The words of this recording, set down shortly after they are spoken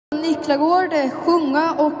Nicklagård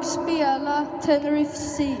sjunga och spela Tenerife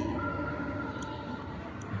Sea.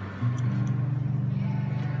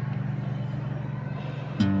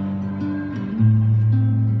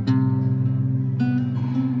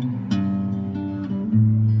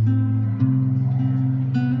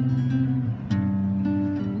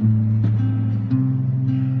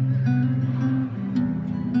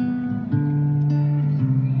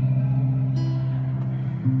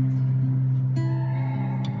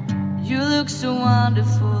 You look so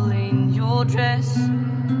wonderful in your dress.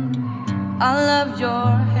 I love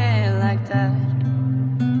your hair like that.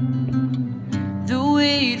 The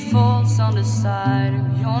way it falls on the side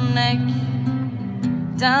of your neck,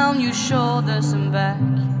 down your shoulders and back.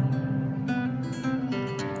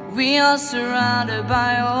 We are surrounded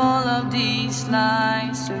by all of these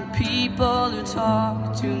lies and people who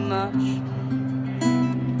talk too much.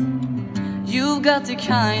 You've got the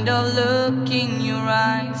kind of look in your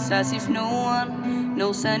eyes as if no one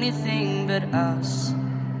knows anything but us.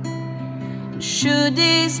 Should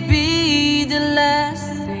this be the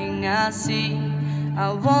last thing I see,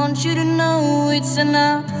 I want you to know it's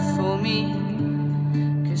enough for me.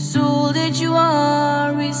 'Cause all that you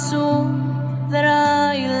are is all that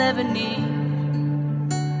I'll ever need.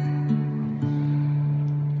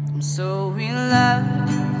 I'm so in love,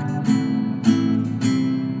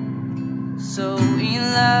 so in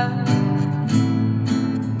love,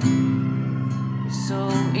 so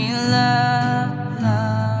in love,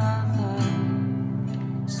 love, love.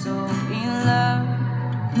 So in love,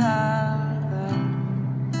 love, love.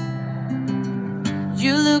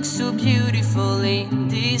 You look so beautiful in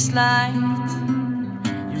this light,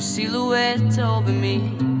 your silhouette over me.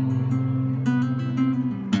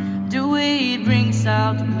 The way it brings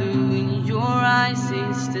out the blue in your eyes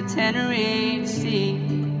is the Tenerife Sea.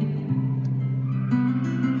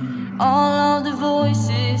 All of the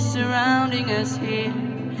voices surrounding us here,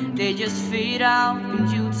 they just fade out when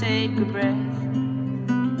you take a breath.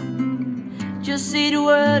 Just say the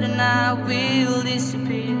word and I will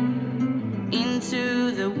disappear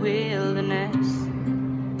into the wilderness.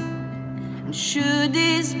 And should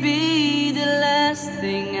this be the last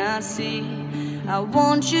thing I see, I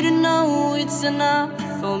want you to know it's enough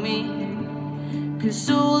for me. 'Cause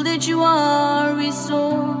all that you are is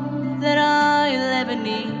all that I'll ever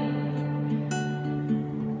need.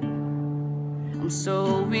 I'm so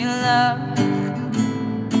in love,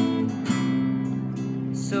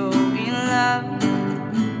 so in love,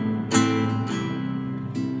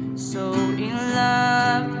 so in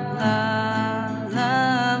love, love,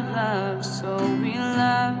 love, love. So in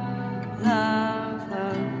love, love,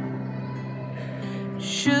 love.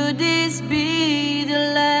 Should this be the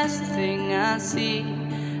last thing I see,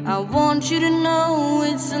 I want you to know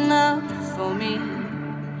it's enough for me.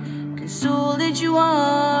 'Cause all that you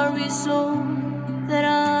are is all that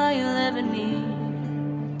I'll ever need.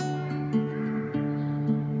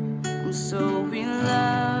 I'm so